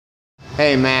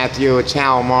Hey Matthew, it's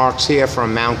Hal Marks here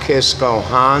from Mount Kisco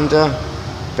Honda,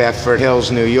 Bedford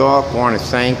Hills, New York. Want to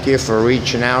thank you for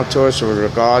reaching out to us with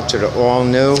regard to the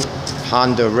all-new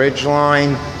Honda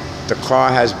Ridgeline. The car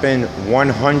has been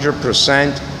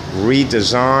 100%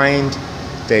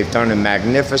 redesigned. They've done a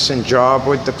magnificent job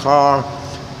with the car.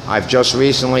 I've just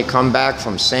recently come back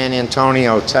from San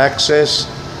Antonio, Texas,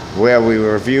 where we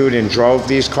reviewed and drove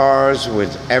these cars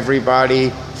with everybody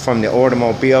from the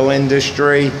automobile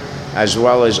industry, as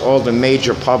well as all the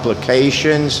major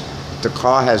publications. The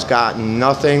car has gotten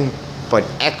nothing but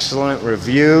excellent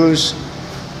reviews.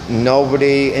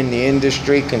 Nobody in the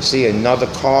industry can see another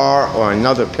car or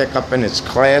another pickup in its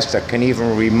class that can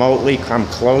even remotely come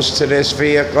close to this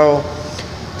vehicle.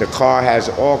 The car has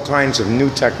all kinds of new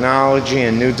technology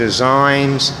and new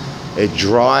designs. It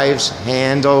drives,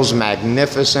 handles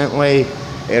magnificently.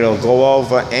 It'll go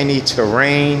over any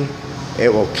terrain.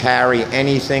 It will carry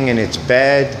anything in its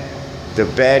bed. The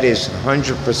bed is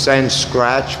 100%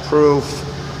 scratch proof.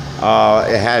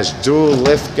 It has dual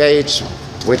lift gates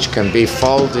which can be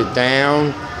folded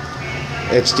down.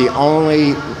 It's the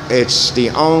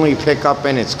only pickup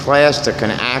in its class that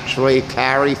can actually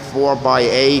carry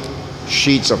 4x8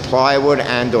 sheets of plywood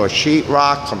and or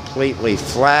sheetrock completely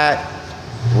flat.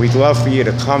 We'd love for you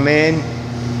to come in,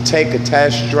 take a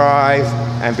test drive,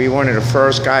 and be one of the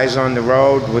first guys on the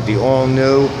road with the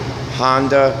all-new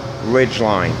Honda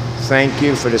Ridgeline. Thank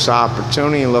you for this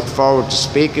opportunity and look forward to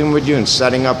speaking with you and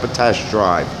setting up a test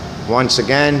drive. Once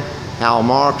again, Hal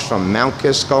Marks from Mount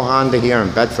Kisco Honda here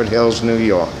in Bedford Hills, New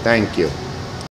York. Thank you.